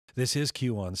This is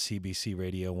Q on CBC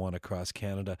Radio 1 across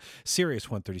Canada, Sirius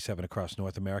 137 across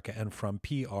North America, and from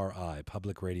PRI,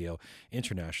 Public Radio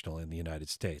International in the United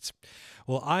States.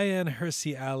 Well, Ayaan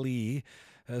Hirsi Ali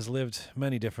has lived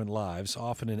many different lives,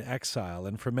 often in exile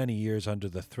and for many years under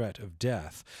the threat of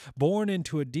death. Born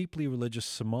into a deeply religious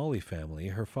Somali family,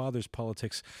 her father's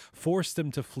politics forced them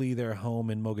to flee their home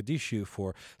in Mogadishu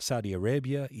for Saudi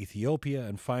Arabia, Ethiopia,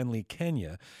 and finally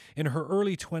Kenya. In her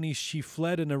early 20s, she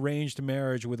fled an arranged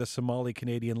marriage with a Somali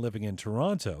Canadian living in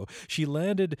Toronto. She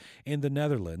landed in the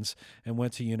Netherlands and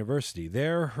went to university.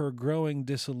 There, her growing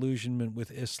disillusionment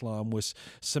with Islam was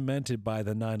cemented by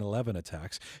the 9/11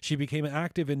 attacks. She became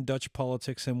active in Dutch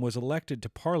politics and was elected to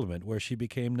Parliament, where she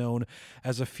became known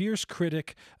as a fierce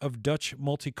critic of Dutch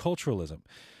multiculturalism.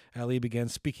 Ali began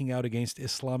speaking out against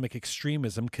Islamic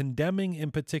extremism, condemning in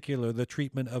particular the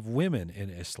treatment of women in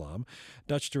Islam.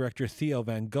 Dutch director Theo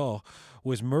van Gogh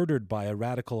was murdered by a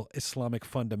radical Islamic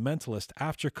fundamentalist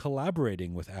after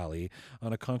collaborating with Ali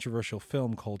on a controversial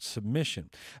film called Submission.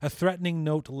 A threatening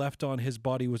note left on his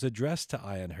body was addressed to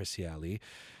Ayaan Hirsi Ali.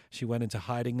 She went into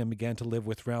hiding and began to live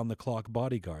with round-the-clock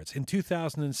bodyguards. In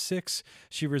 2006,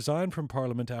 she resigned from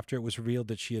Parliament after it was revealed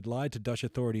that she had lied to Dutch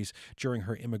authorities during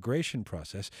her immigration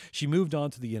process. She moved on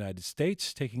to the United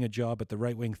States, taking a job at the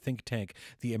right-wing think tank,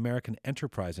 the American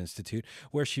Enterprise Institute,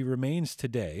 where she remains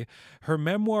today. Her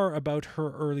memoir about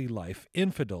her early life,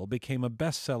 Infidel, became a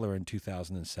bestseller in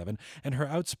 2007, and her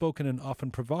outspoken and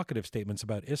often provocative statements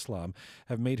about Islam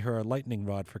have made her a lightning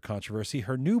rod for controversy.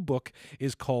 Her new book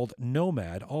is called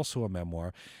Nomad, also a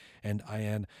memoir, and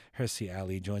Ayaan Hirsi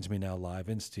Ali joins me now live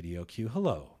in Studio Q.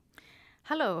 Hello.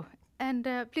 Hello, and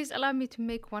please allow me to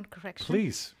make one correction.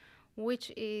 Please.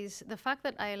 Which is the fact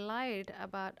that I lied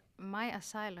about my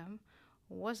asylum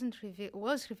was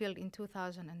revealed in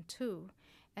 2002,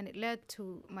 and it led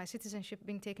to my citizenship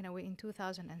being taken away in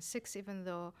 2006, even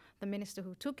though the minister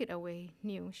who took it away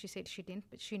knew. She said she didn't,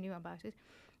 but she knew about it.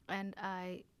 And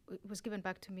it was given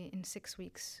back to me in 6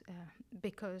 weeks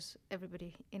because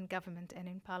everybody in government and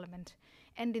in parliament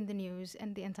and in the news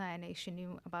and the entire nation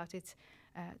knew about it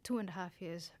 2.5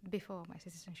 years before my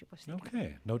citizenship was taken.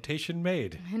 Okay, notation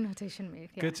made. Notation made.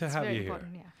 Yeah, Good to have you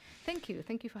important, here. Yeah. Thank you.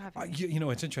 Thank you for having me. You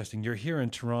know, it's interesting. You're here in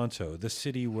Toronto, the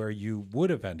city where you would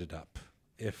have ended up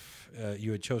if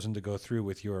you had chosen to go through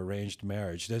with your arranged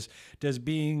marriage. Does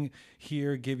being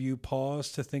here give you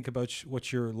pause to think about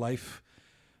what your life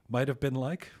might have been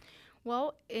like?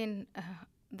 Well, in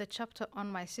the chapter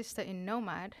on my sister in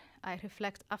Nomad, I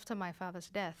reflect after my father's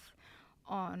death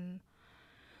on,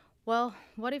 well,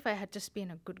 what if I had just been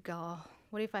a good girl?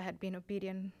 What if I had been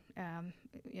obedient?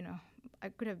 I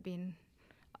could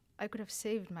have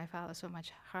saved my father so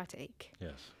much heartache.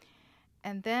 Yes.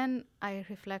 And then I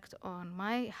reflect on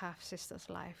my half-sister's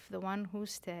life, the one who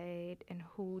stayed and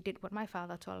who did what my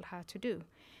father told her to do.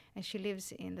 And she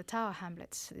lives in the Tower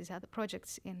Hamlets. These are the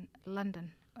projects in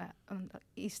London, on the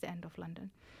east end of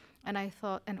London. And I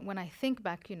thought, and when I think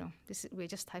back, we're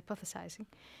just hypothesizing.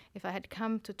 If I had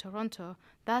come to Toronto,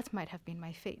 that might have been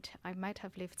my fate. I might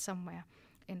have lived somewhere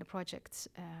in the projects,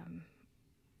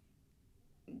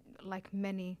 like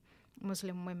many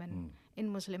Muslim women in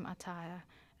Muslim attire,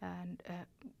 and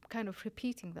kind of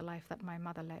repeating the life that my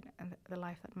mother led and the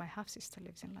life that my half-sister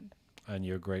lives in London. And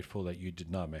you're grateful that you did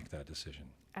not make that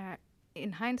decision?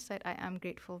 In hindsight, I am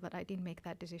grateful that I didn't make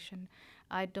that decision.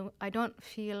 I don't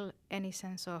feel any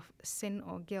sense of sin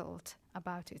or guilt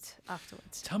about it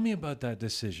afterwards. Tell me about that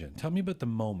decision. Tell me about the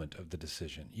moment of the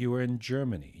decision. You were in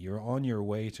Germany. You're on your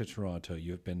way to Toronto.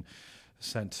 You've been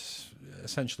sent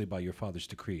essentially by your father's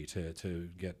decree to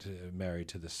get married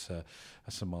to this a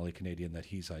Somali Canadian that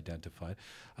he's identified.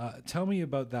 Tell me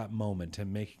about that moment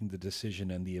and making the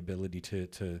decision and the ability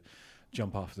to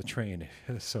jump off the train,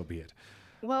 so be it.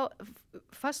 Well,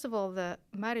 first of all, the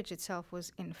marriage itself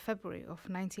was in February of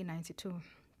 1992.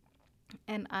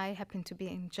 And I happened to be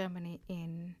in Germany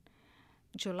in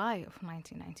July of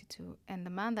 1992. And the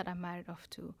man that I married off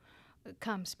to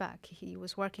comes back. He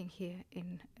was working here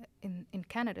in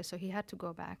Canada, so he had to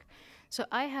go back. So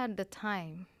I had the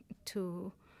time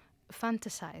to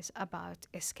fantasize about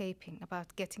escaping,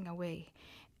 about getting away.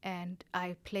 And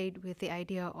I played with the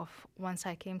idea of, once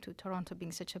I came to Toronto,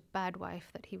 being such a bad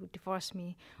wife that he would divorce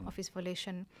me of his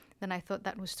volition. Then I thought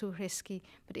that was too risky.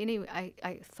 But anyway,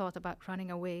 I thought about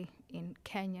running away in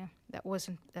Kenya. That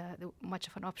wasn't much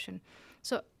of an option.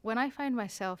 So when I find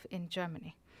myself in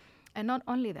Germany, and not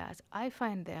only that, I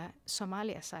find there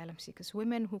Somali asylum seekers,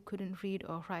 women who couldn't read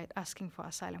or write, asking for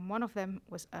asylum. One of them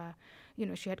was,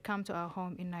 she had come to our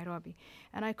home in Nairobi.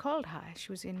 And I called her.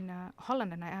 She was in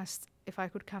Holland, and I asked if I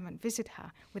could come and visit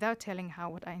her without telling her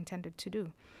what I intended to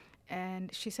do.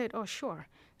 And she said, oh, sure.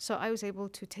 So I was able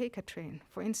to take a train.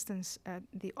 For instance,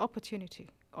 the opportunity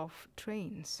of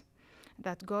trains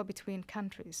that go between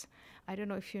countries. I don't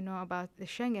know if you know about the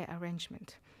Schengen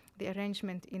arrangement, the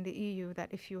arrangement in the EU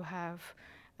that if you have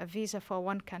a visa for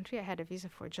one country, I had a visa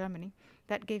for Germany,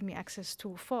 that gave me access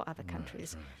to 4 other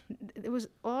countries. Right. There was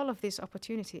all of this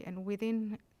opportunity, and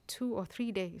within 2 or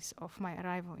 3 days of my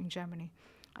arrival in Germany,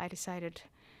 I decided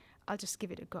I'll just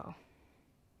give it a go.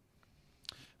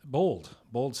 Bold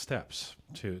steps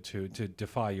to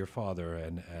defy your father,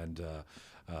 and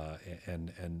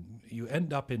you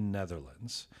end up in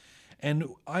Netherlands. And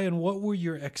Ayaan, what were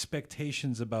your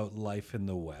expectations about life in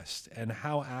the West, and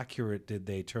how accurate did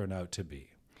they turn out to be?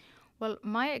 Well,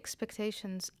 my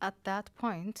expectations at that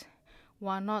point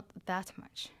were not that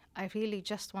much. I really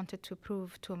just wanted to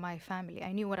prove to my family.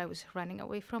 I knew what I was running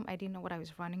away from. I didn't know what I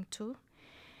was running to.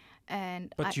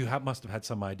 But you must have had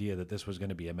some idea that this was going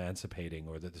to be emancipating,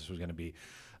 or that this was going to be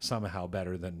somehow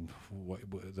better than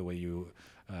the way you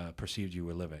perceived you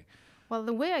were living. Well,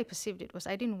 the way I perceived it was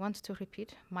I didn't want to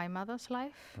repeat my mother's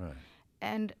life. Right.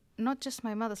 And not just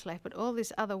my mother's life, but all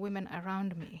these other women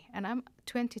around me. And I'm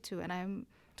 22, and I'm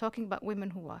talking about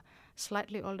women who are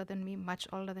slightly older than me, much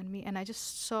older than me. And I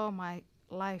just saw my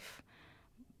life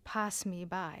pass me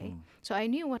by. So I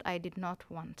knew what I did not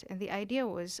want. And the idea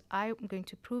was I'm going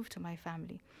to prove to my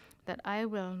family that I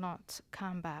will not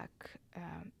come back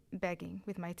begging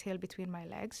with my tail between my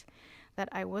legs, that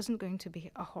I wasn't going to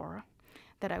be a whore,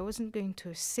 that I wasn't going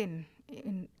to sin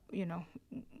in,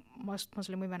 most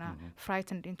Muslim women are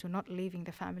frightened into not leaving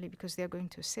the family because they're going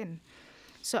to sin.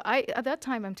 So at that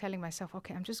time, I'm telling myself,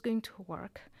 okay, I'm just going to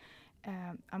work.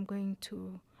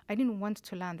 I didn't want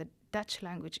to learn the Dutch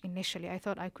language initially. I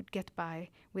thought I could get by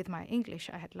with my English.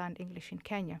 I had learned English in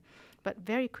Kenya. But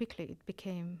very quickly it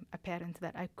became apparent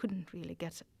that I couldn't really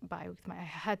get by with I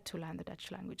had to learn the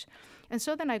Dutch language. And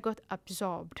so then I got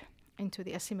absorbed into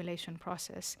the assimilation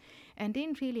process and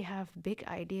didn't really have big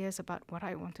ideas about what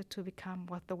I wanted to become,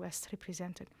 what the West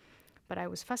represented. But I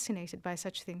was fascinated by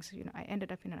such things. I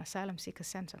ended up in an asylum seeker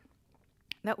center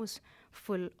that was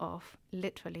full of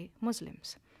literally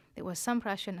Muslims. There were some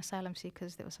Russian asylum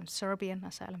seekers, there were some Serbian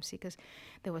asylum seekers,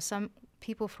 there were some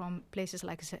people from places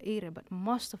like Zaire, but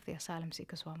most of the asylum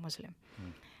seekers were Muslim.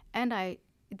 And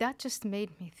that just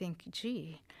made me think,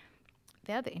 gee,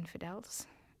 they're the infidels.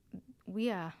 We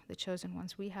are the chosen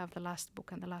ones. We have the last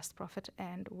book and the last prophet,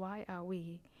 and why are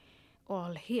we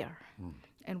all here?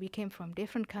 And we came from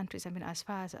different countries, as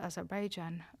far as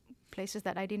Azerbaijan, places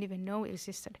that I didn't even know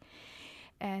existed.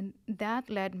 And that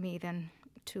led me then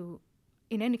to,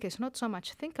 in any case, not so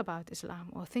much think about Islam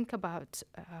or think about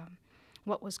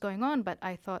what was going on, but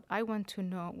I thought I want to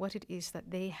know what it is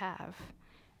that they have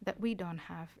that we don't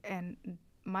have. And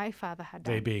my father had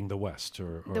done. They being the West,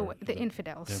 or the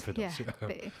infidels. The infidels,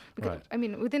 yeah. Because,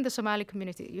 right. Within the Somali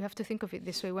community, you have to think of it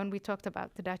this way. When we talked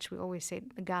about the Dutch, we always said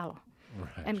the Galo.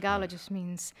 Right, and Galo just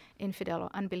means infidel or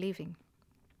unbelieving.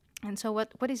 And so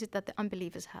what is it that the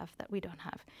unbelievers have that we don't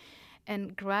have?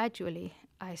 And gradually,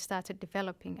 I started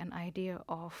developing an idea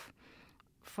of,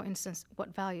 for instance,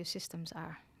 what value systems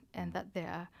are, and that there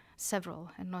are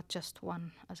several and not just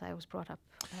one, as I was brought up.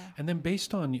 And then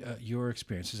based on your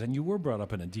experiences, and you were brought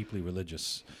up in a deeply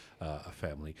religious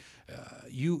family,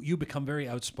 you become very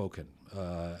outspoken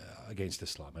against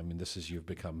Islam. You've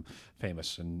become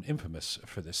famous and infamous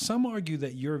for this. Some argue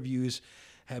that your views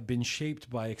have been shaped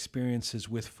by experiences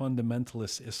with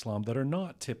fundamentalist Islam that are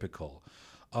not typical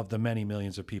of the many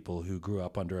millions of people who grew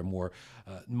up under a more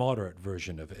moderate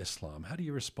version of Islam. How do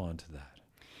you respond to that?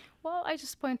 Well, I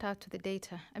just point out to the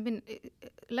data.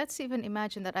 Let's even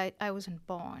imagine that I wasn't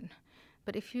born.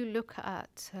 But if you look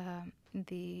at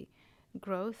the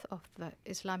growth of the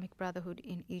Islamic Brotherhood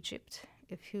in Egypt,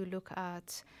 if you look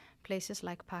at places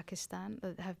like Pakistan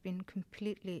that have been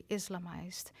completely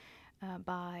Islamized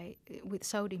with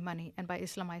Saudi money, and by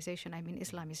Islamization I mean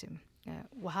Islamism,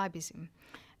 Wahhabism,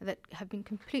 that have been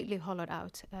completely hollowed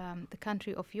out. The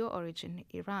country of your origin,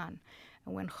 Iran,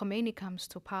 when Khomeini comes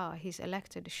to power, he's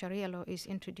elected, Sharia law is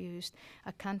introduced,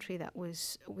 a country that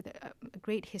was with a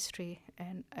great history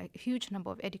and a huge number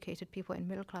of educated people and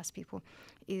middle-class people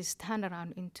is turned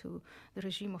around into the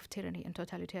regime of tyranny and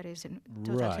totalitarianism.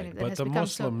 Right, but the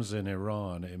Muslims in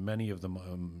Iran, many of the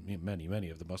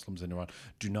Muslims in Iran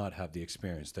do not have the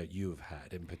experience that you've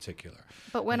had in particular.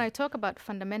 But when I talk about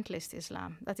fundamentalist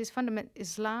Islam, that is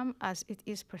Islam Islam as it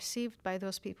is perceived by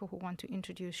those people who want to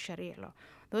introduce Sharia law,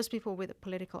 those people with a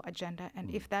political agenda, and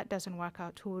if that doesn't work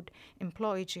out, who would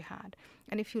employ jihad.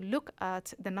 And if you look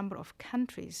at the number of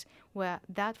countries where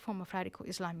that form of radical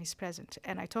Islam is present,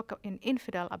 and I talk in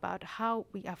Infidel about how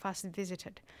we are first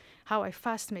visited, how I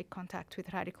first make contact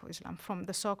with radical Islam, from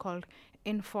the so-called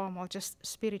informal, just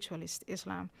spiritualist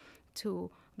Islam to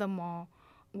the more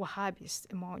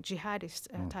Wahhabist, more jihadist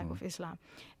type of Islam.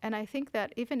 And I think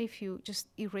that even if you just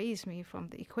erase me from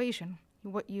the equation,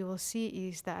 what you will see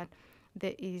is that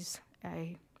there is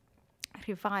a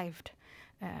revived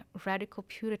radical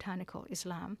puritanical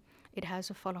Islam. It has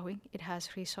a following, it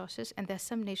has resources, and there are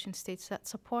some nation states that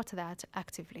support that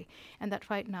actively, and that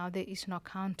right now there is no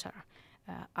counter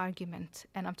argument,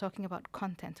 and I'm talking about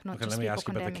content, not okay, just let me people ask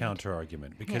you about the condemning counter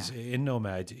argument, because Yeah. in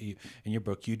Nomad, in your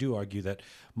book, you do argue that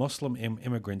Muslim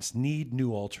immigrants need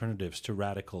new alternatives to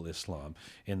radical Islam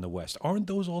in the West. Aren't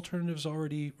those alternatives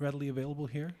already readily available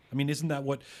here? I mean, isn't that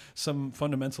what some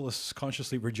fundamentalists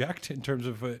consciously reject in terms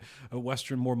of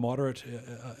Western, more moderate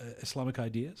Islamic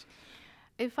ideas?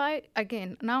 If I, again,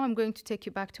 now I'm going to take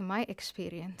you back to my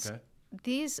experience. Okay.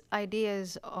 These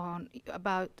ideas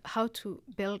about how to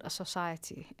build a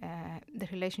society, the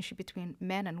relationship between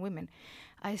men and women,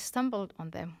 I stumbled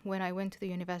on them when I went to the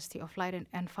University of Leiden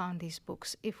and found these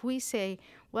books. If we say,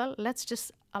 well, let's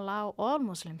just allow all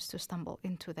Muslims to stumble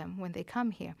into them when they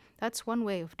come here, that's one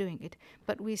way of doing it.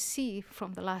 But we see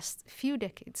from the last few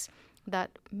decades that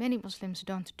many Muslims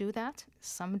don't do that.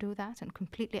 Some do that and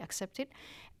completely accept it,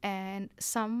 and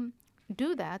some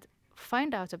do that,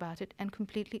 find out about it, and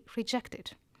completely reject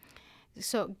it.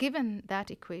 So given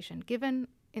that equation, given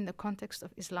in the context of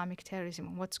Islamic terrorism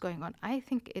and what's going on, I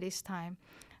think it is time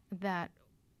that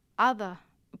other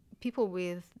people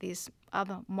with these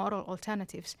other moral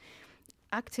alternatives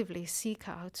actively seek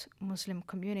out Muslim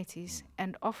communities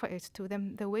and offer it to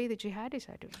them the way the jihadis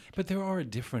are doing it. But there are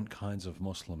different kinds of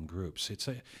Muslim groups.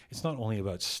 It's not only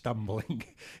about stumbling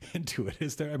into it,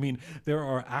 is there? I mean, there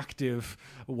are active,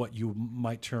 what you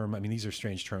might term, I mean, these are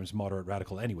strange terms, moderate,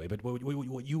 radical anyway, but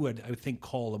what you would, I would think,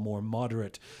 call a more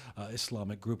moderate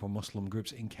Islamic group or Muslim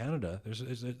groups in Canada.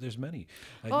 There's many.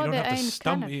 You don't have to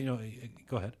stumble.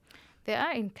 Go ahead. They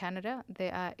are in Canada, they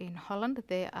are in Holland,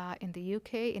 they are in the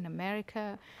UK, in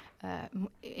America,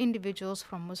 individuals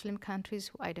from Muslim countries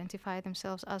who identify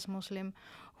themselves as Muslim,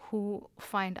 who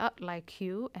find out like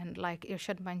you and like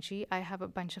Irshad Manji. I have a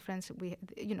bunch of friends,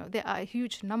 there are a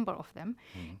huge number of them.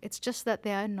 It's just that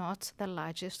they are not the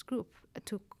largest group.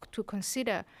 To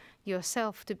consider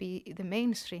yourself to be the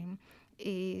mainstream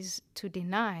is to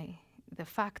deny the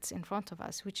facts in front of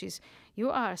us, which is you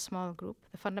are a small group,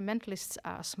 the fundamentalists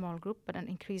are a small group, but an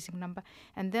increasing number,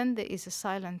 and then there is a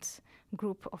silent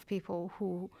group of people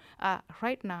who are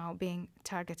right now being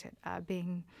targeted,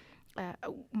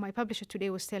 my publisher today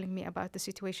was telling me about the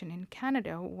situation in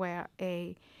Canada where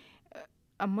a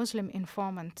Muslim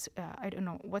informant, I don't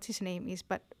know what his name is,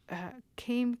 but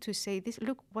came to say this,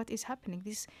 look what is happening.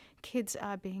 These kids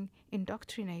are being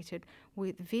indoctrinated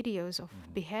with videos of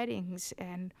beheadings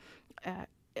and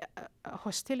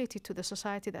hostility to the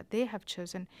society that they have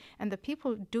chosen. And the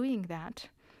people doing that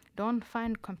don't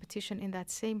find competition in that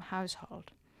same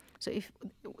household. So if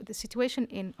the situation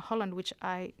in Holland, which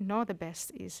I know the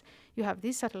best, is you have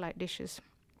these satellite dishes,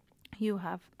 you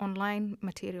have online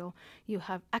material, you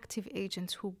have active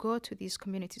agents who go to these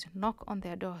communities, knock on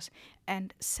their doors,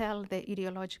 and sell their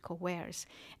ideological wares.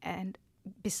 And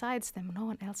besides them, no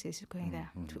one else is going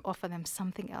there to offer them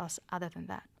something else other than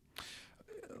that.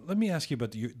 Let me ask you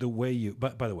about the way you.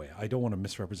 But by the way, I don't want to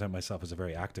misrepresent myself as a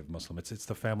very active Muslim. It's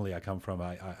the family I come from.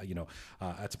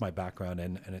 That's my background,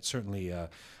 and it's certainly a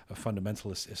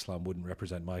fundamentalist Islam wouldn't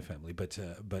represent my family. But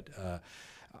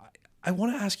I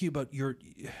want to ask you about your,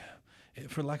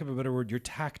 for lack of a better word, your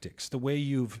tactics, the way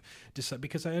you've decided,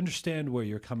 because I understand where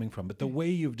you're coming from, but the way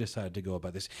you've decided to go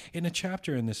about this. In a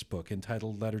chapter in this book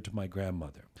entitled "Letter to My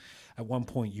Grandmother," at one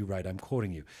point you write, I'm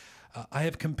quoting you, I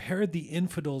have compared the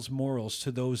infidels' morals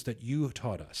to those that you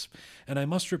taught us, and I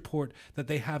must report that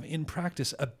they have in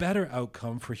practice a better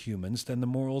outcome for humans than the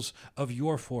morals of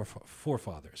your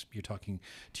forefathers. You're talking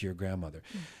to your grandmother.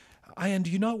 Ayaan,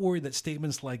 do you not worry that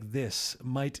statements like this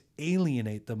might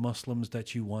alienate the Muslims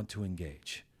that you want to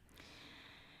engage?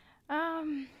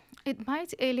 It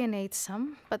might alienate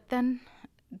some, but then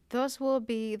those will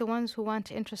be the ones who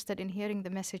aren't interested in hearing the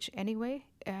message anyway.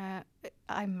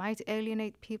 I might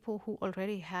alienate people who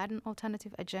already had an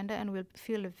alternative agenda and will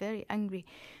feel very angry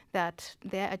that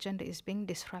their agenda is being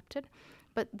disrupted.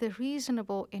 But the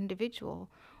reasonable individual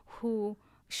who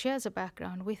shares a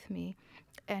background with me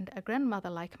and a grandmother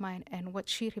like mine and what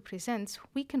she represents,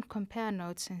 we can compare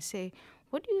notes and say,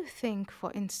 What do you think,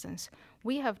 for instance,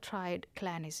 we have tried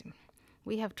clanism,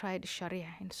 we have tried Sharia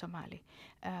in Somali,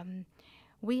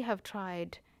 we have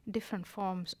tried different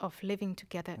forms of living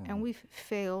together, and we've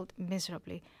failed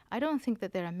miserably. I don't think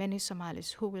that there are many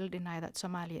Somalis who will deny that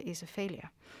Somalia is a failure.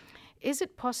 Is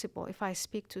it possible, if I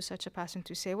speak to such a person,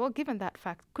 to say, well, given that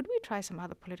fact, could we try some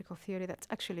other political theory that's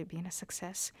actually been a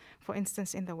success, for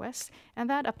instance, in the West? And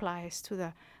that applies to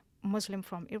the Muslim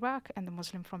from Iraq and the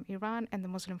Muslim from Iran and the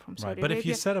Muslim from Saudi Arabia. But if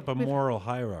you set up a moral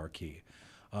hierarchy,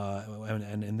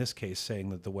 and in this case saying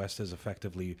that the West is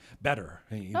effectively better.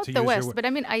 Not the West, but I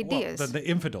mean ideas. Well, the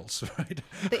infidels, right?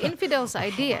 The infidels'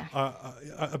 idea.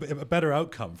 A better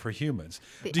outcome for humans.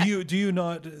 Do you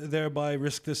not thereby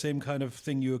risk the same kind of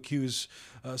thing you accuse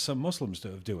some Muslims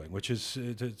of doing, which is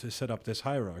to set up this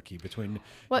hierarchy between?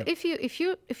 Well, if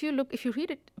you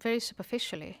read it very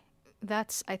superficially,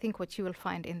 that's, I think, what you will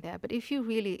find in there. But if you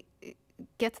really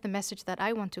get the message that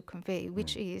I want to convey,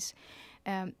 which is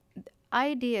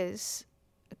ideas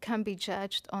can be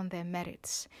judged on their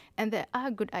merits, and there are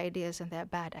good ideas and there are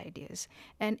bad ideas.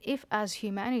 And if, as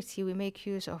humanity, we make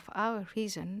use of our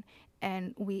reason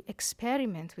and we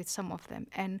experiment with some of them,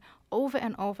 and over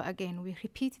again we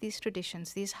repeat these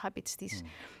traditions, these habits, these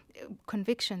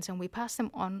convictions, and we pass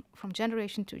them on from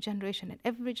generation to generation, and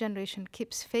every generation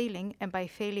keeps failing, and by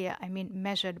failure I mean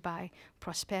measured by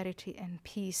prosperity and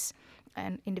peace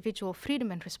and individual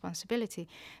freedom and responsibility,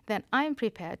 then I'm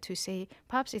prepared to say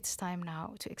perhaps it's time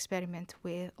now to experiment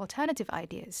with alternative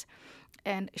ideas.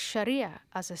 And Sharia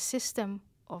as a system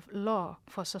of law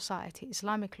for society,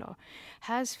 Islamic law,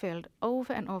 has failed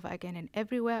over and over again, and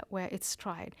everywhere where it's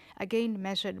tried, again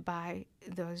measured by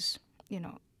those,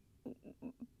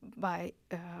 by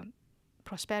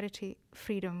prosperity,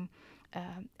 freedom,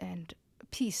 and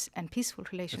peace and peaceful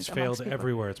relations. It's failed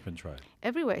everywhere it's been tried.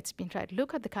 Everywhere it's been tried.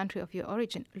 Look at the country of your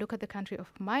origin. Look at the country of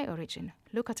my origin.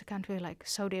 Look at a country like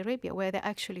Saudi Arabia, where they're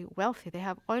actually wealthy. They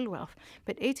have oil wealth.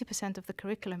 But 80% of the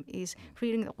curriculum is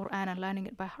reading the Quran and learning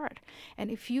it by heart. And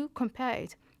if you compare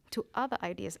it to other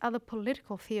ideas, other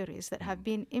political theories that have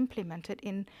been implemented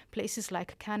in places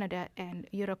like Canada and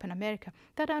Europe and America,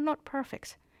 that are not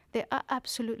perfect. They are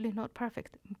absolutely not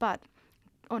perfect. But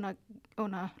on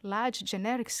a large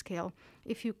generic scale,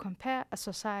 if you compare a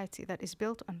society that is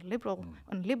built on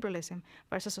liberalism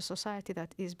versus a society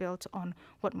that is built on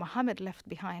what Muhammad left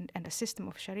behind and a system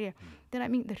of Sharia, then I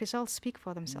mean the results speak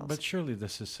for themselves. But surely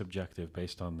this is subjective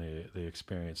based on the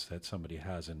experience that somebody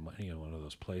has in one of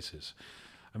those places.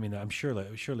 I mean, I'm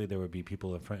surely there would be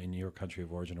people in your country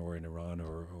of origin or in Iran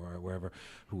or wherever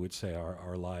who would say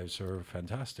our lives are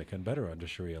fantastic and better under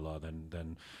Sharia law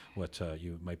than what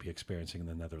you might be experiencing in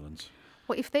the Netherlands.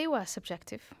 Well, if they were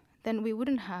subjective, then we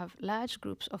wouldn't have large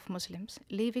groups of Muslims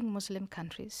leaving Muslim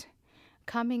countries,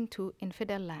 coming to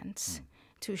infidel lands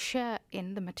to share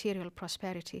in the material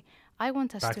prosperity. I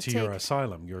want us back to to take your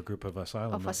asylum, your group of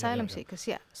asylum seekers.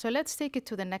 Yeah. So let's take it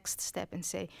to the next step and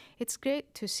say it's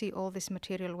great to see all this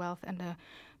material wealth and the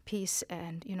peace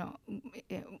and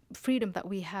freedom that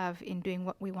we have in doing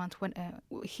what we want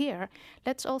here.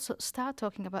 Let's also start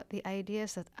talking about the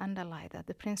ideas that underlie that,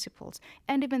 the principles,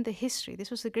 and even the history.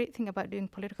 This was the great thing about doing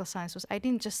political science, was I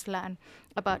didn't just learn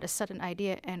about a certain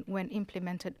idea and when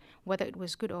implemented whether it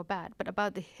was good or bad, but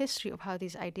about the history of how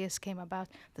these ideas came about,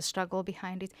 the struggle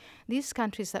behind it. These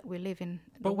countries that we live in,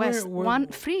 the West,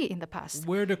 weren't free in the past.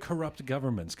 Where do corrupt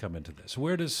governments come into this?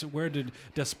 Where did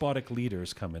despotic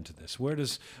leaders come into this? Where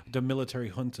does the military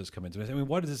juntas come into this? I mean,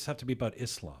 why does this have to be about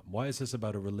Islam? Why is this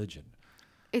about a religion?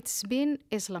 It's been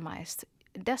Islamized.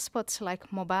 Despots like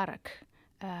Mubarak,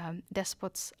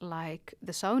 despots like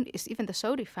even the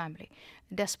Saudi family,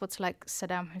 despots like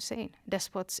Saddam Hussein,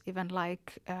 despots even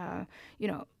like,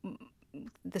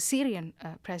 the Syrian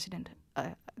president,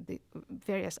 the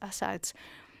various Assads,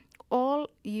 all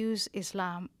use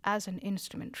Islam as an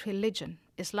instrument, religion,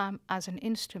 Islam as an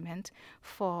instrument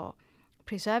for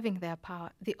preserving their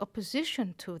power. The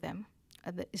opposition to them,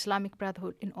 the Islamic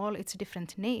Brotherhood in all its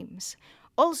different names,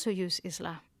 also use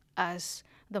Islam as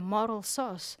the moral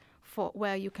source for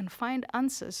where you can find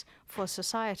answers for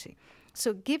society.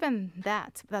 So given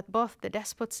that both the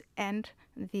despots and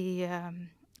the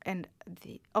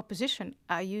opposition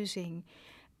are using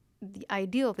the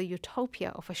ideal, the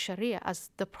utopia of a Sharia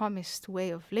as the promised way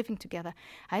of living together,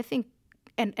 I think,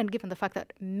 and given the fact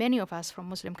that many of us from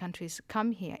Muslim countries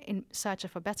come here in search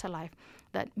of a better life,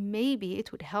 that maybe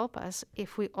it would help us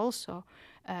if we also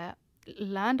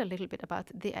learned a little bit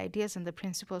about the ideas and the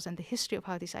principles and the history of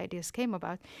how these ideas came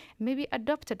about, maybe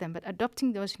adopted them. But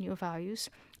adopting those new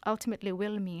values ultimately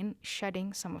will mean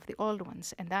shedding some of the old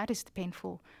ones. And that is the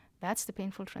painful That's the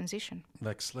painful transition.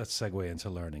 Let's segue into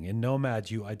learning. In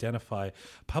Nomad, you identify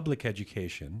public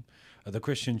education, the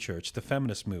Christian church, the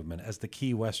feminist movement as the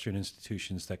key Western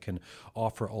institutions that can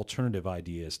offer alternative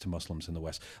ideas to Muslims in the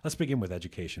West. Let's begin with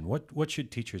education. What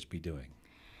should teachers be doing?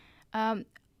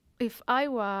 If I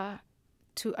were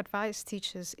to advise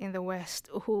teachers in the West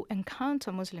who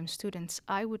encounter Muslim students,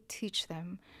 I would teach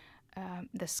them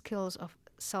the skills of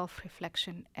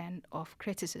self-reflection and of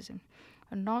criticism,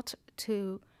 not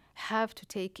to have to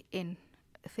take in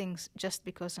things just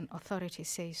because an authority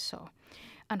says so.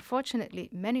 Unfortunately,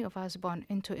 many of us born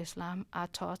into Islam are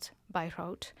taught by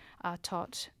rote, are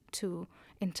taught to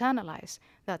internalize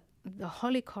that the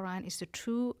Holy Quran is the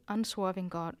true,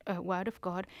 unswerving word of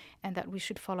God, and that we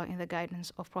should follow in the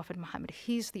guidance of Prophet Muhammad.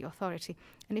 He's the authority.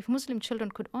 And if Muslim children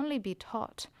could only be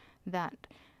taught that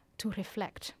to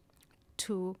reflect,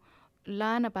 to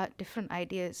learn about different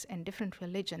ideas and different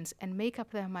religions and make up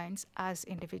their minds as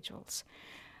individuals,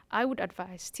 I would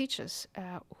advise teachers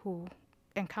who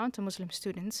encounter Muslim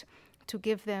students to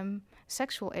give them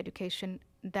sexual education.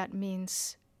 That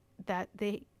means that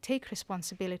they take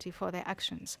responsibility for their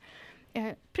actions,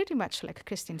 pretty much like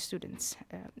Christian students.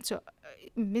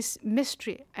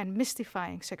 Mystery and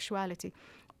mystifying sexuality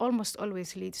almost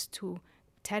always leads to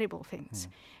terrible things.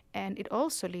 And it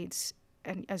also leads,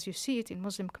 and as you see it in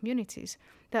Muslim communities,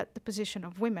 that the position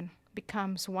of women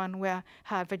becomes one where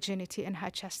her virginity and her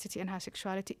chastity and her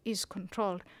sexuality is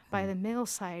controlled by the male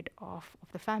side of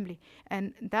the family.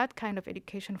 And that kind of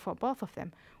education for both of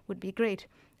them would be great.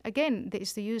 Again, there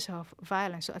is the use of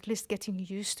violence, or at least getting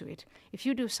used to it. If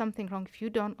you do something wrong, if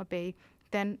you don't obey,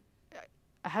 then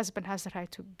a husband has the right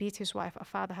to beat his wife, a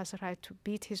father has the right to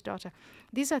beat his daughter.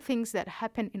 These are things that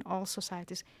happen in all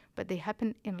societies, but they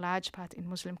happen in large part in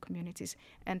Muslim communities.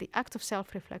 And the act of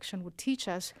self-reflection would teach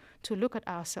us to look at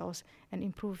ourselves and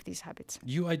improve these habits.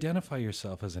 You identify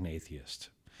yourself as an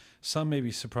atheist. Some may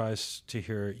be surprised to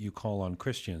hear you call on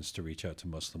Christians to reach out to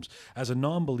Muslims. As a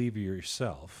non-believer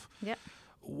yourself,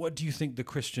 what do you think the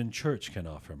Christian church can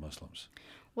offer Muslims?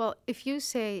 Well, if you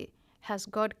say, has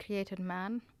God created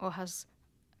man, or has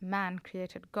man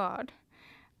created God,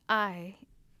 I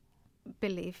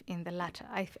believe in the latter.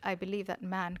 I believe that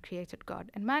man created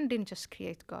God. And man didn't just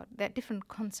create God. There are different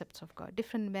concepts of God.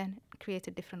 Different men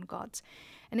created different gods.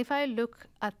 And if I look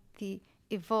at the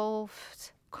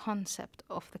evolved concept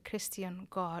of the Christian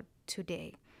God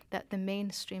today, that the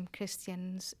mainstream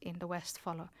Christians in the West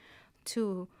follow,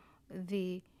 to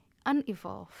the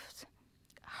unevolved,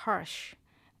 harsh,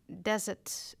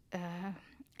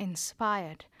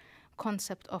 desert-inspired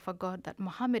concept of a God that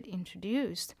Muhammad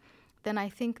introduced, then I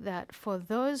think that for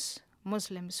those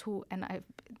Muslims who, and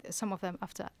some of them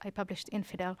after I published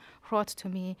Infidel, wrote to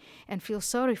me and feel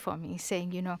sorry for me,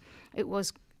 saying,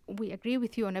 we agree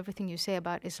with you on everything you say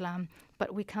about Islam,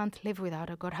 but we can't live without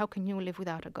a God. How can you live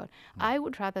without a God? I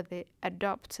would rather they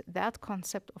adopt that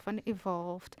concept of an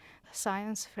evolved,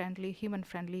 science-friendly,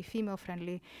 human-friendly,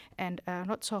 female-friendly, and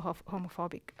not so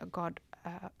homophobic God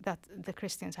that the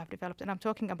Christians have developed. And I'm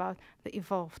talking about the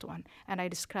evolved one. And I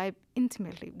describe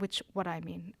intimately what I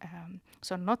mean.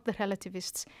 So not the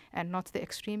relativists and not the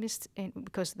extremists,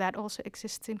 because that also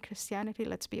exists in Christianity,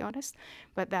 let's be honest,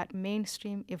 but that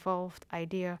mainstream evolved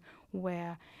idea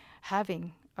where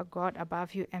having a God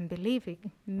above you and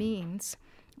believing means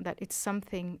that it's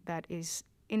something that is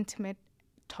intimate,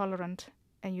 tolerant,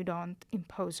 and you don't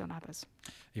impose on others.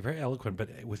 You're very eloquent, but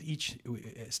with each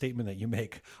statement that you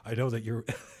make, I know that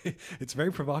it's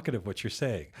very provocative what you're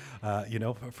saying.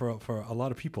 For a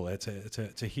lot of people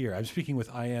to hear. I'm speaking with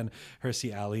Ayaan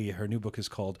Hirsi Ali. Her new book is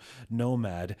called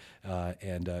Nomad,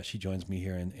 and she joins me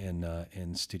here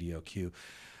in Studio Q.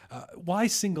 Why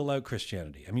single out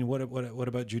Christianity? I mean, what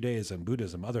about Judaism,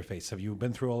 Buddhism, other faiths? Have you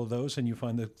been through all of those and you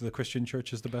find that the Christian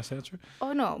church is the best answer?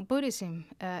 Oh, no. Buddhism,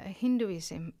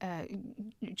 Hinduism, I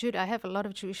have a lot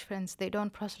of Jewish friends. They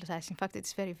don't proselytize. In fact,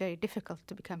 it's very, very difficult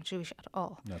to become Jewish at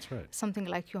all. That's right. Something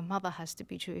like your mother has to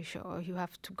be Jewish, or you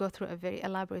have to go through a very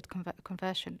elaborate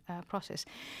conversion process.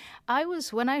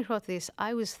 When I wrote this,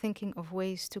 I was thinking of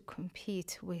ways to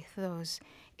compete with those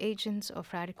agents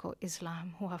of radical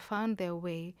Islam who have found their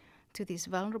way to these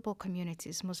vulnerable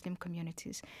communities, Muslim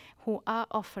communities, who are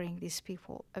offering these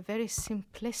people a very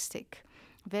simplistic,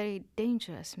 very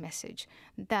dangerous message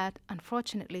that,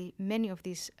 unfortunately, many of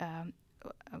these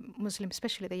Muslims,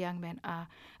 especially the young men, are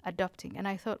adopting. And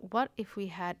I thought, what if we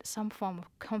had some form of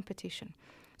competition,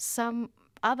 some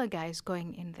other guys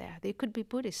going in there? They could be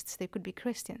Buddhists, they could be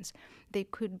Christians, they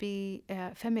could be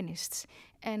feminists,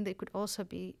 and they could also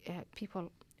be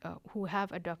people who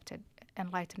have adopted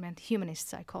enlightenment,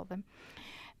 humanists I call them,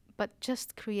 but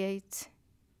just create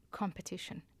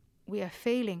competition. we are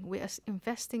failing. We are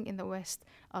investing in the West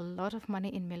a lot of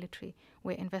money in military.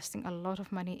 We're investing a lot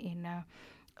of money in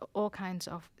all kinds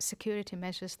of security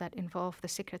measures that involve the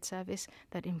Secret Service,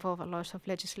 that involve a lot of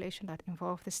legislation, that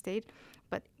involve the state.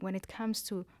 But when it comes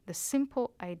to the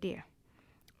simple idea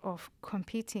of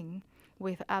competing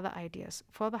with other ideas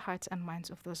for the hearts and minds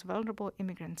of those vulnerable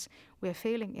immigrants, we're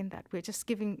failing in that. We're just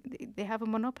giving, they have a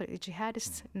monopoly. The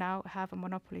jihadists now have a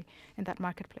monopoly in that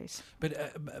marketplace. But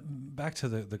back to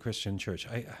the Christian church,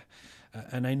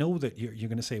 and I know that you're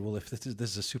going to say, well, if this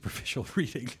is a superficial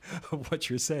reading of what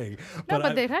you're saying.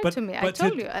 But they write to me. I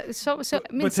told you. I'll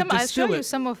show you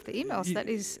some of the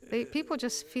emails. People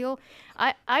just feel,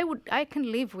 I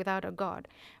can live without a God.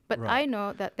 But I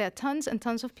know that there are tons and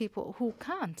tons of people who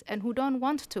can't and who don't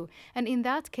want to. And in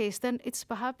that case, then it's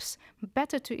perhaps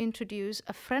better to introduce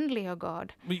a friendlier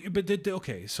God.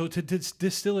 Okay, so to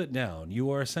distill it down,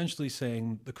 you are essentially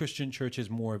saying the Christian church is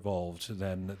more evolved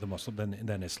than the Muslim,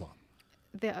 than Islam.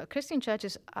 The Christian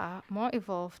churches are more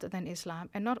evolved than Islam.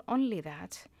 And not only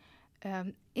that,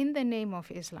 in the name of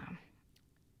Islam,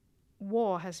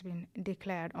 war has been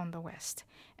declared on the West.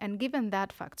 And given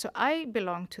that fact, so I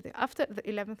belong to after the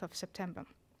 11th of September,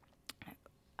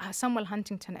 Samuel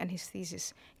Huntington and his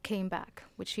thesis came back,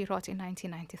 which he wrote in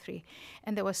 1993.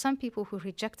 And there were some people who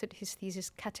rejected his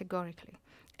thesis categorically.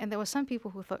 And there were some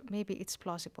people who thought maybe it's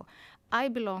plausible. I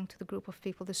belong to the group of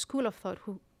people, the school of thought,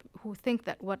 who think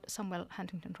that what Samuel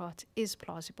Huntington wrote is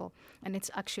plausible. And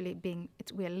it's actually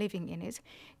we are living in it.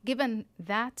 Given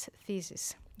that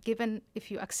thesis, given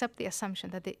if you accept the assumption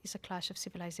that there is a clash of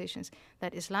civilizations,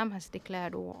 that Islam has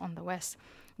declared war on the West,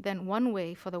 then one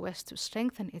way for the West to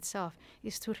strengthen itself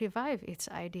is to revive its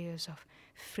ideas of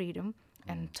freedom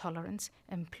and tolerance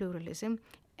and pluralism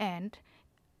and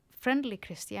friendly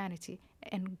Christianity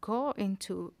and go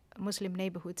into Muslim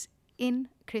neighborhoods in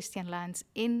Christian lands,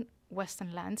 in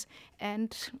Western lands,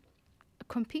 and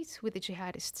compete with the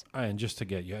jihadists. And just to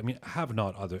get you, I mean, have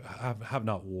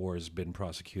not wars been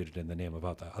prosecuted in the name of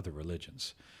other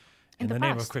religions? In the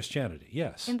name of Christianity,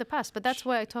 yes. In the past, but that's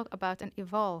why I talk about an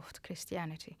evolved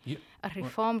Christianity, a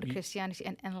reformed Christianity,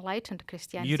 an enlightened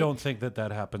Christianity. You don't think that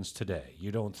happens today?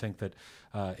 You don't think that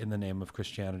in the name of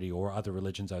Christianity or other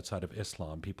religions outside of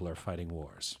Islam, people are fighting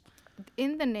wars?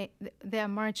 They are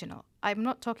marginal. I'm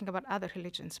not talking about other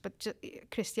religions, but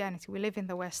Christianity. We live in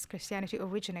the West. Christianity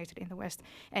originated in the West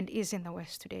and is in the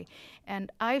West today.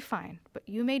 And I find, but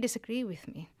you may disagree with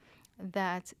me,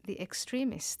 that the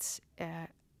extremists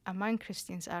among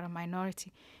Christians are a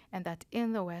minority, and that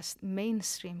in the West,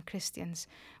 mainstream Christians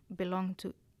belong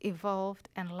to evolved,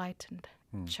 enlightened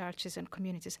churches and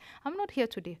communities. I'm not here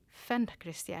to defend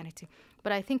Christianity,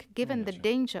 but I think given the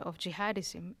danger of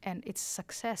jihadism and its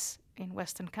success in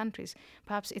Western countries,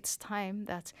 perhaps it's time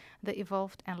that the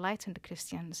evolved, enlightened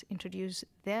Christians introduce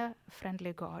their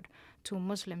friendly God to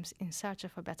Muslims in search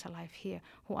of a better life here,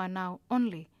 who are now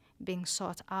only being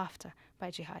sought after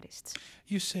by jihadists.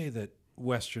 You say that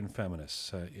Western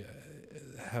feminists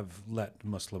have let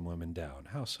Muslim women down.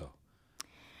 How so?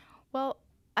 Well,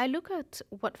 I look at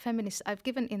what feminists, I've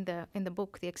given in the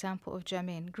book the example of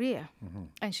Germaine Greer,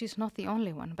 and she's not the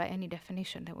only one by any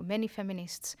definition. There were many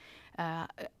feminists,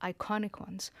 iconic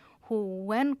ones, who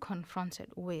when confronted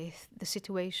with the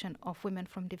situation of women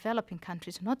from developing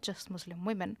countries, not just Muslim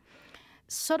women,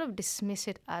 sort of dismiss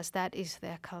it as that is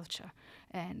their culture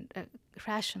and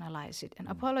rationalize it and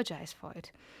apologize for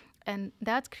it. And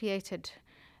that created,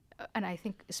 and I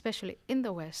think especially in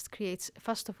the West, creates,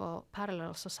 first of all,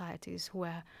 parallel societies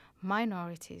where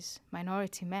minority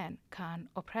men can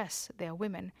oppress their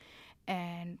women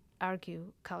and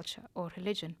argue culture or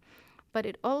religion. But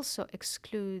it also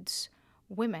excludes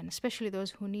women, especially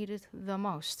those who need it the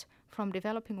most, from the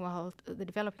developing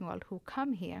world who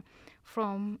come here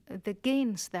from the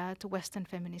gains that Western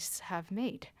feminists have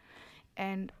made.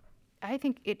 And I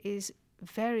think it is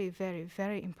very, very,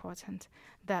 very important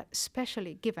that,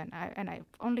 especially given, and I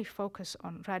only focus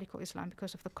on radical Islam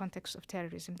because of the context of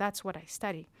terrorism, that's what I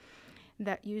study,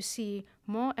 that you see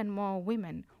more and more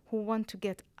women who want to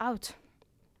get out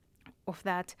of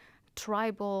that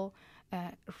tribal,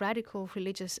 radical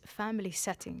religious family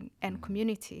setting and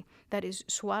community that is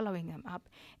swallowing them up,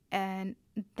 and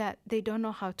that they don't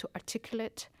know how to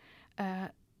articulate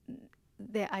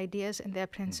their ideas and their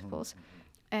principles.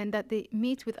 And that they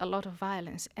meet with a lot of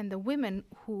violence. And the women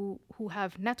who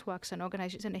have networks and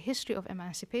organizations and a history of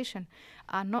emancipation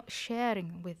are not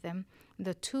sharing with them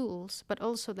the tools, but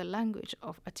also the language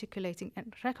of articulating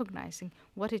and recognizing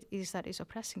what it is that is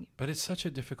oppressing you. But it's such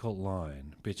a difficult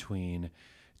line between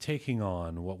taking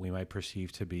on what we might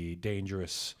perceive to be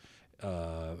dangerous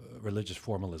religious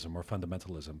formalism or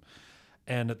fundamentalism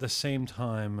and at the same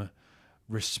time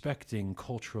respecting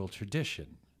cultural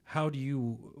tradition. How do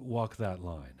you walk that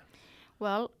line?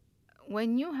 Well,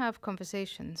 when you have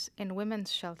conversations in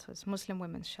women's shelters, Muslim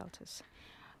women's shelters,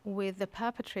 with the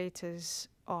perpetrators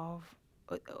of,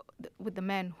 with the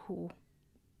men who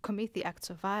commit the acts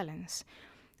of violence,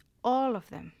 all of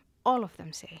them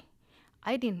say,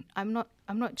 I'm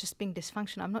not just being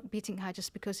dysfunctional. I'm not beating her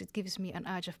just because it gives me an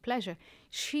urge of pleasure.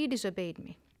 She disobeyed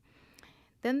me.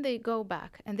 Then they go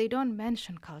back and they don't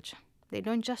mention culture. They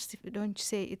don't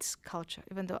say it's culture,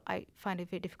 even though I find it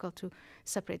very difficult to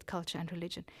separate culture and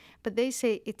religion. But they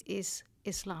say it is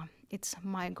Islam. It's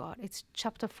my God. It's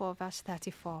chapter 4, verse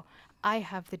 34. I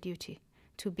have the duty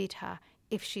to beat her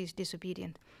if she's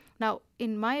disobedient. Now,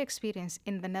 in my experience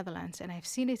in the Netherlands, and I've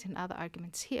seen it in other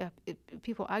arguments here,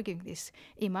 people arguing this,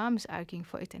 imams arguing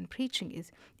for it and preaching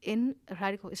it in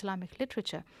radical Islamic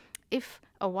literature. If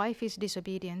a wife is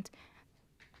disobedient,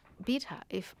 beat her.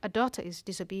 If a daughter is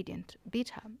disobedient, beat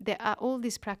her. There are all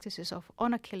these practices of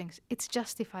honor killings. It's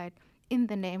justified in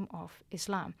the name of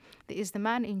Islam. There is the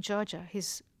man in Georgia,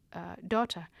 his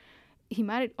daughter. He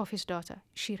married off his daughter.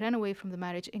 She ran away from the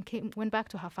marriage and went back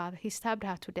to her father. He stabbed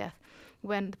her to death.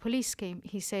 When the police came,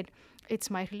 he said, "It's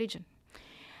my religion."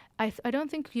 I don't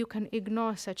think you can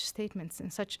ignore such statements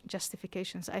and such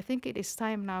justifications. I think it is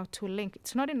time now to link.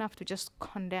 It's not enough to just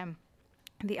condemn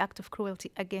the act of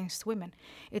cruelty against women.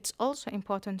 It's also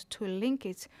important to link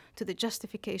it to the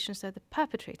justifications that the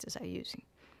perpetrators are using.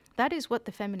 That is what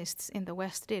the feminists in the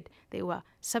West did. They were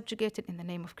subjugated in the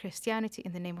name of Christianity,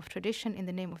 in the name of tradition, in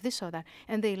the name of this or that.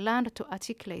 And they learned to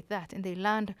articulate that, and they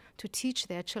learned to teach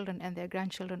their children and their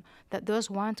grandchildren that those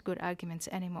weren't good arguments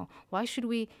anymore. Why should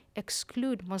we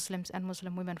exclude Muslims and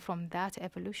Muslim women from that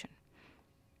evolution?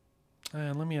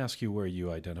 And let me ask you where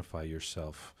you identify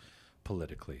yourself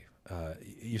politically.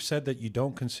 You said that you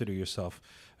don't consider yourself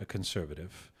a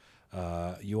conservative.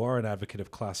 You are an advocate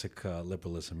of classic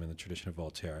liberalism in the tradition of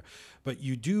Voltaire, but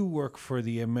you do work for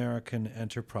the American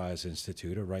Enterprise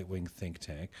Institute, a right-wing think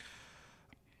tank.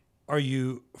 Are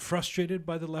you frustrated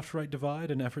by the left-right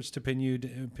divide and efforts to pin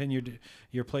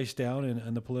your place down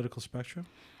in the political spectrum?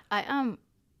 I am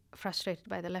frustrated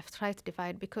by the left-right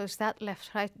divide because that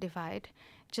left-right divide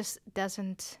just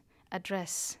doesn't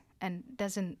address and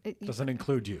doesn't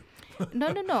include you.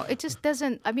 No. It just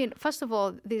doesn't. I mean, first of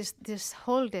all, there's this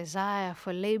whole desire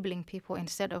for labeling people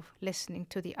instead of listening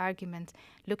to the argument,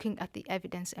 looking at the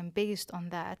evidence, and based on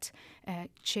that,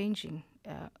 changing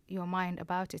your mind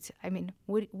about it. I mean,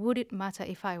 would it matter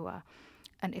if I were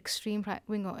an extreme right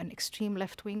wing or an extreme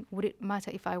left wing? Would it matter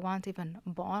if I weren't even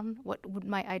born? What would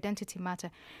my identity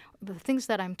matter? The things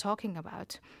that I'm talking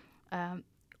about,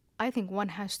 I think one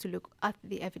has to look at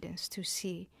the evidence to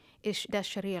see, does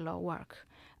Sharia law work?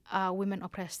 Are women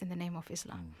oppressed in the name of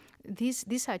Islam?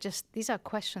 These are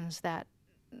questions that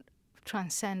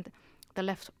transcend the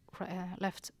left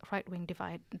right wing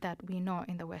divide that we know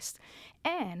in the West,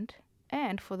 and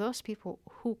for those people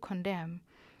who condemn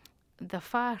the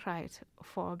far right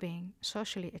for being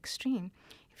socially extreme,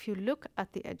 if you look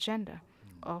at the agenda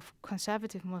of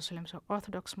conservative Muslims or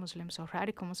Orthodox Muslims or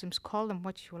radical Muslims, call them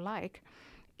what you like,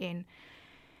 in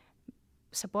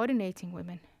subordinating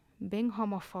women, being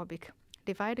homophobic,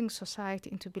 dividing society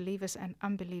into believers and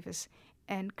unbelievers,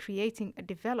 and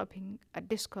developing a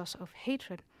discourse of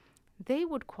hatred, they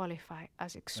would qualify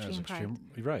as extreme right.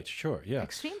 Right, sure, yeah.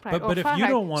 Extreme right. But if you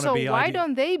don't want to be... So why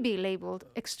don't they be labeled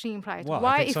extreme right? Well,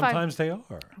 why I think sometimes they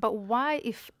are. But why,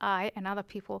 if I and other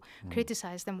people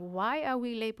criticize them, why are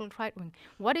we labeled right-wing?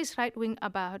 What is right-wing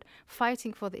about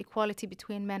fighting for the equality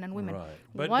between men and women?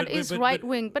 Right. What is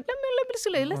right-wing? But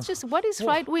let's just, what is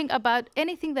right-wing about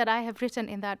anything that I have written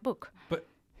in that book? But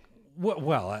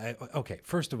okay,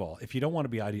 first of all, if you don't want to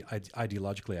be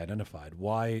ideologically identified,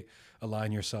 why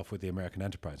align yourself with the American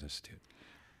Enterprise Institute?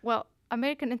 Well,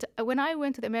 when I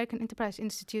went to the American Enterprise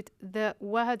Institute, the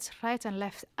words right and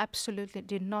left absolutely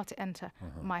did not enter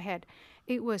my head.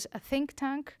 It was a think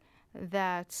tank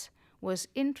that was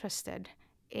interested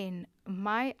in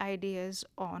my ideas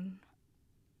on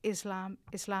Islam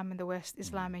in the West,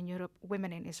 Islam in Europe,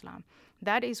 women in Islam.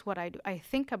 That is what I do. I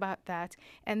think about that,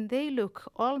 and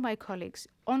all my colleagues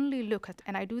only look at,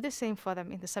 and I do the same for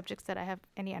them in the subjects that I have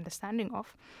any understanding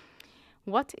of,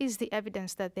 what is the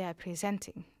evidence that they are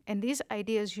presenting? And these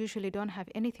ideas usually don't have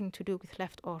anything to do with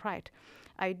left or right.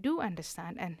 I do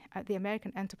understand, and the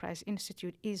American Enterprise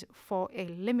Institute is for a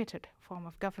limited form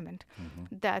of government,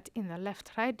 that in the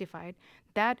left-right divide,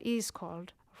 that is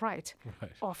called right,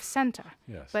 of center.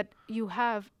 Yes. But you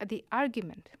have the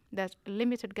argument that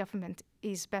limited government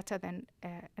is better than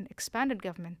an expanded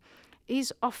government.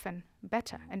 is often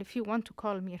better. And if you want to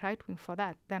call me right-wing for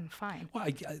that, then fine. Well,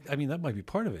 I mean, that might be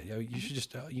part of it. You should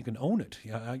just, you can own it.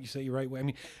 You say you're right. I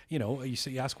mean,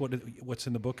 you ask what's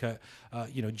in the book,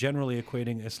 generally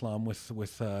equating Islam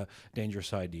with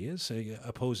dangerous ideas,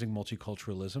 opposing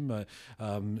multiculturalism,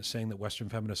 saying that Western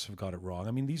feminists have got it wrong.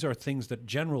 I mean, these are things that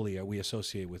generally we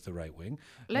associate with the right wing.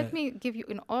 Let me give you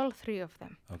in all three of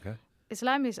them. Okay.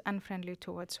 Islam is unfriendly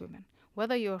towards women.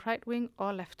 Whether you're right-wing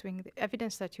or left-wing, the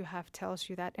evidence that you have tells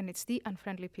you that, and it's the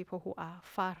unfriendly people who are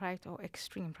far-right or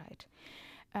extreme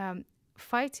right.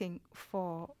 Fighting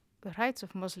for the rights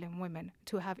of Muslim women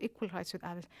to have equal rights with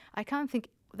others, I can't think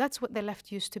that's what the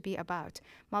left used to be about.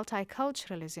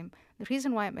 Multiculturalism, the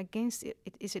reason why I'm against it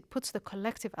is it puts the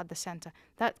collective at the center.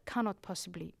 That cannot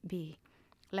possibly be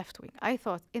left-wing. I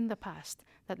thought in the past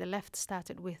that the left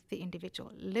started with the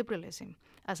individual. Liberalism,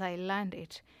 as I learned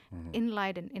it in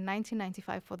Leiden in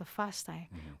 1995 for the first time,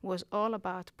 was all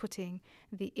about putting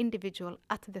the individual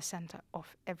at the center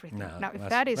of everything. No, now, if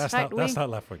that is right-wing... That's not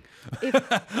left-wing.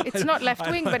 It's not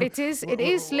left-wing, but it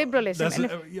is liberalism.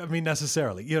 I mean,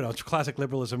 necessarily. Classic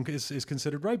liberalism is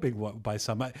considered right-wing by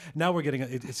some. Now we're getting,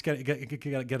 it's get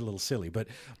a little silly. But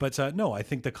no, I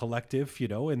think the collective,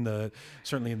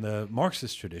 certainly in the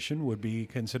Marxist tradition, would be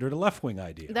considered a left-wing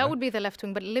idea. That would be the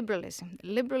left-wing, but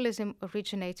liberalism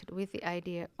originated with the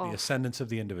idea of the ascendance of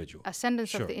the individual.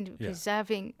 Ascendance of the individual,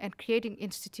 preserving and creating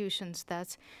institutions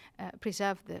that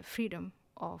preserve the freedom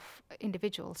of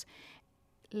individuals.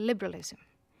 Liberalism.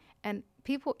 And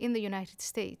people in the United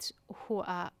States who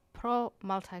are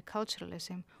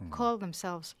pro-multiculturalism call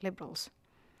themselves liberals.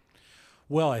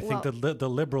 Well, I think the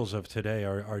liberals of today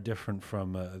are different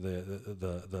from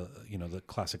the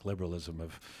classic liberalism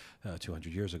of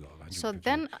 200 years ago. So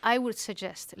then I would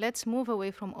suggest let's move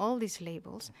away from all these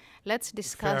labels. Let's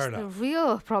discuss the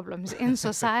real problems in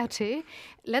society.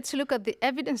 Let's look at the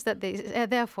evidence that are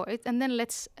there for it, and then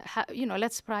let's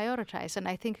prioritize. And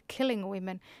I think killing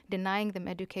women, denying them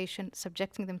education,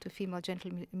 subjecting them to female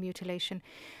genital mutilation.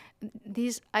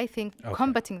 I think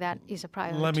combating that is a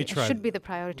priority. It should be the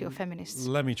priority of feminists.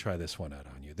 Let me try this one out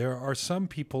on you. There are some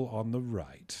people on the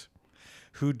right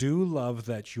who do love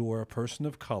that you're a person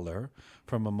of color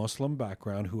from a Muslim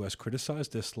background who has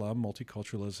criticized Islam,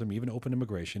 multiculturalism, even open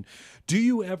immigration. Do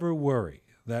you ever worry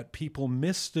that people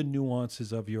miss the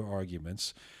nuances of your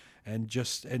arguments and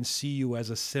see you as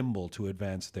a symbol to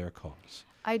advance their cause?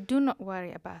 I do not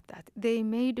worry about that. They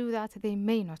may do that, they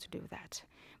may not do that.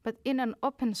 But in an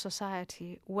open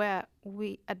society where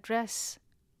we address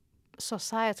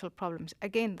societal problems,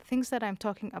 again, the things that I'm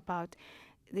talking about,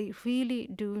 they really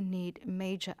do need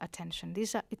major attention.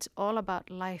 It's all about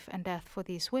life and death for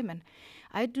these women.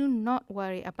 I do not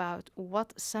worry about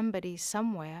what somebody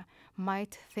somewhere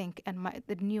might think and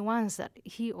the nuance that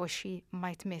he or she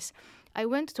might miss. I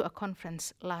went to a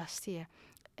conference last year,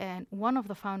 and one of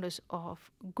the founders of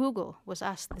Google was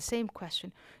asked the same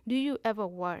question. Do you ever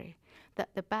worry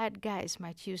that the bad guys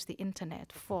might use the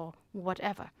internet for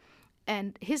whatever?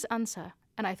 And his answer,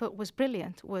 and I thought was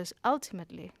brilliant, was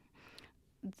ultimately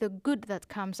the good that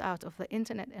comes out of the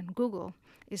internet and Google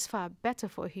is far better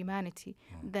for humanity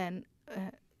than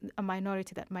a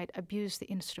minority that might abuse the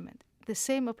instrument. The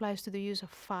same applies to the use of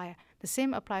fire. The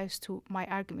same applies to my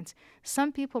arguments.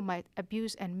 Some people might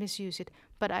abuse and misuse it,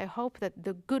 but I hope that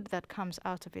the good that comes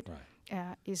out of it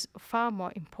is far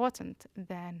more important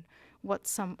than what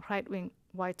some right-wing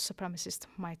white supremacist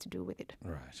might do with it.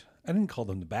 Right. I didn't call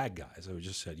them the bad guys. I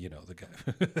just said, the guy.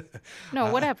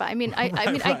 No, whatever. I mean,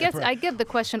 I get the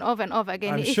question over and over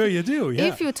again. I'm sure you do. Yeah.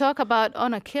 If you talk about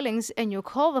honor killings and you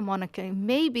call them honor killings,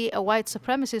 maybe a white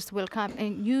supremacist will come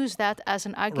and use that as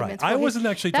an argument. Right. I wasn't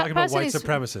actually talking about white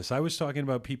supremacists. I was talking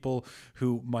about people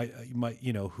who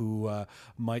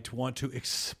might want to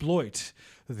exploit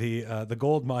the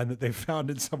gold mine that they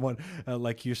found in someone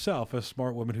like yourself, a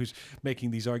smart woman who's making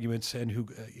these arguments and who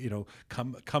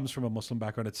comes from a Muslim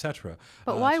background, etc.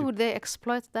 But why would they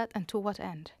exploit that, and to what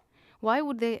end? Why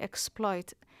would they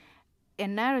exploit a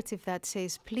narrative that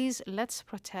says, please, let's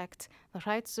protect the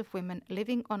rights of women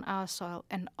living on our soil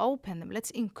and open them,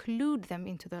 let's include them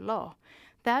into the law?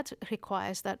 That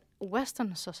requires that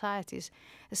Western societies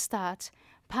start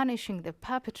punishing the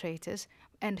perpetrators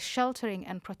and sheltering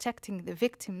and protecting the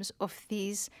victims of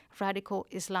these radical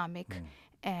Islamic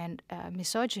and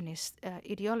misogynist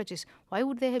ideologies. Why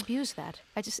would they abuse that?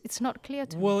 It's not clear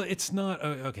to me. Well, it's not,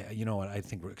 okay, you know what, I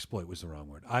think exploit was the wrong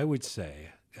word. I would say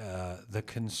the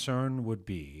concern would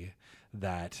be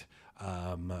that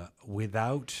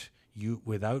without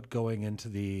going into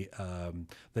the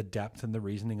depth and the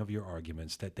reasoning of your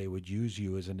arguments, that they would use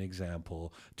you as an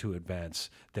example to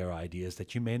advance their ideas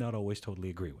that you may not always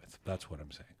totally agree with. That's what I'm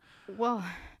saying. Well,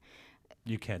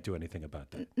 You can't do anything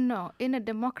about that. no, in a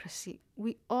democracy,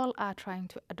 we all are trying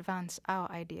to advance our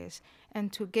ideas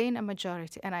and to gain a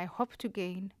majority. And I hope to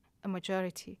gain a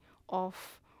majority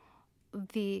of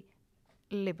the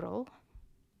liberal,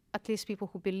 at least people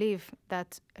who believe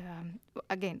that,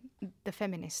 again, the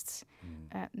feminists,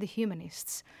 the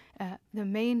humanists, the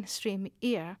mainstream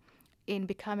ear in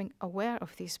becoming aware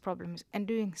of these problems and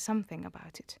doing something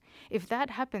about it. If that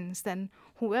happens, then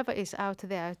whoever is out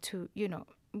there to,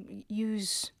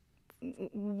 use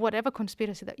whatever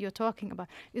conspiracy that you're talking about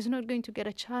is not going to get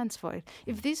a chance for it.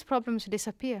 If these problems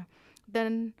disappear,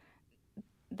 then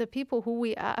the people who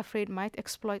we are afraid might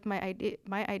exploit my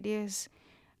ideas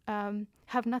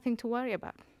have nothing to worry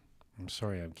about. I'm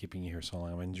sorry I'm keeping you here so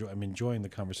long. I'm enjoying the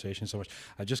conversation so much.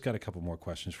 I just got a couple more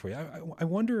questions for you. I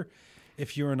wonder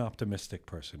if you're an optimistic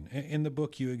person. In the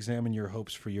book, you examine your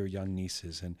hopes for your young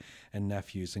nieces and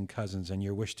nephews and cousins and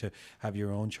your wish to have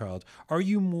your own child. Are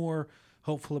you more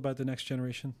hopeful about the next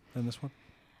generation than this one?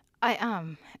 I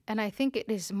am, and I think it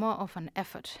is more of an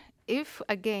effort. If,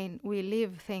 again, we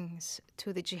leave things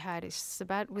to the jihadists,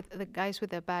 the guys with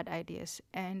their bad ideas,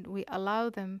 and we allow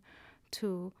them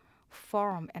to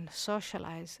form and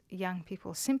socialize young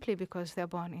people simply because they're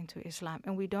born into Islam,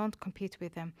 and we don't compete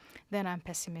with them, then I'm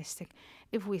pessimistic.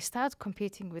 If we start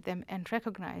competing with them and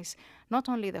recognize not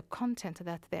only the content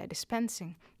that they're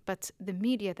dispensing, but the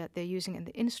media that they're using and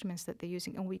the instruments that they're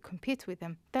using, and we compete with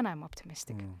them, then I'm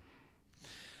optimistic.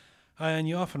 And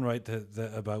you often write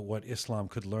about what Islam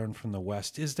could learn from the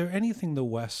West. Is there anything the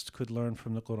West could learn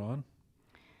from the Quran?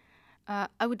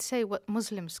 I would say what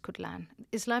Muslims could learn.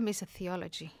 Islam is a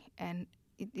theology, and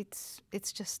it's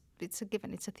a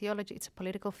given. It's a theology. It's a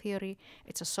political theory.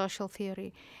 It's a social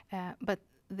theory. But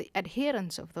the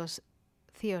adherents of those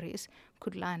theories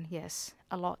could learn, yes,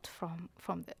 a lot from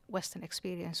the Western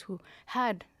experience, who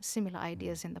had similar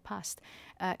ideas in the past.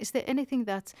 Is there anything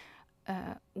that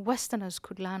Westerners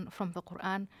could learn from the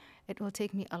Quran? It will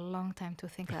take me a long time to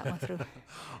think that one through.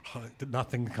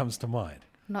 Nothing comes to mind.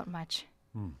 Not much.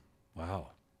 Wow.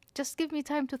 Just give me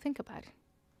time to think about it.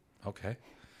 Okay.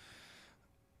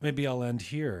 Maybe I'll end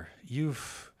here.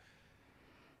 You've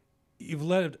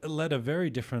led a very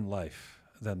different life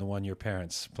than the one your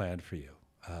parents planned for you,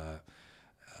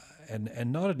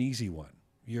 and not an easy one.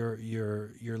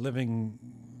 You're living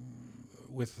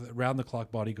with round the clock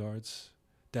bodyguards,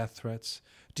 death threats.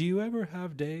 Do you ever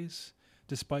have days,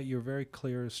 despite your very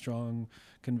clear, strong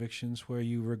convictions, where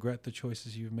you regret the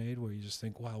choices you've made, where you just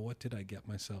think, wow, what did I get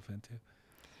myself into?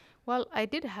 Well, I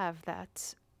did have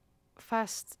that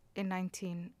first in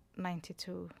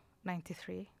 1992,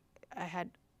 93. I had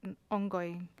an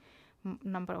ongoing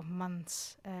number of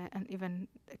months and even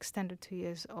extended 2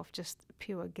 years of just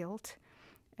pure guilt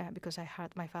because I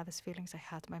hurt my father's feelings, I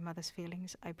hurt my mother's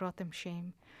feelings, I brought them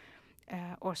shame,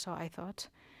 or so I thought.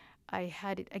 I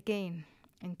had it again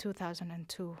in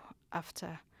 2002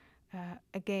 after,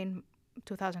 again,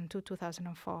 2002,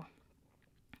 2004,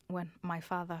 when my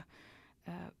father,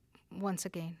 once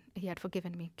again, he had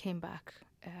forgiven me, came back,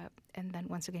 and then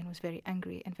once again was very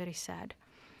angry and very sad.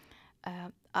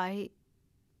 I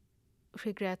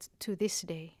regret to this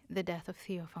day the death of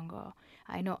Theo van Gogh.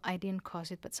 I know I didn't cause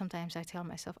it, but sometimes I tell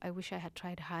myself I wish I had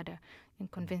tried harder in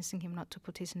convincing him not to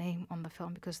put his name on the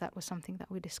film, because that was something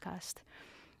that we discussed.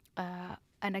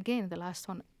 And again, the last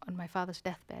one, on my father's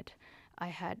deathbed, I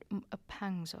had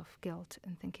pangs of guilt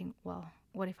and thinking, well,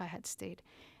 what if I had stayed?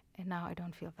 And now I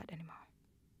don't feel that anymore.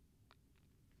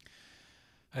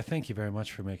 I thank you very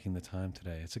much for making the time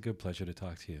today. It's a good pleasure to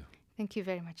talk to you. Thank you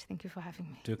very much. Thank you for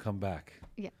having me. Do come back.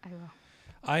 Yeah, I will.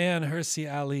 Ayaan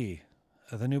Hirsi Ali.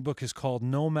 The new book is called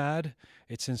Nomad.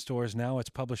 It's in stores now. It's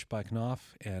published by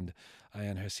Knopf. And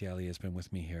Ayaan Hirsi Ali has been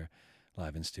with me here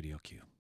live in Studio Q.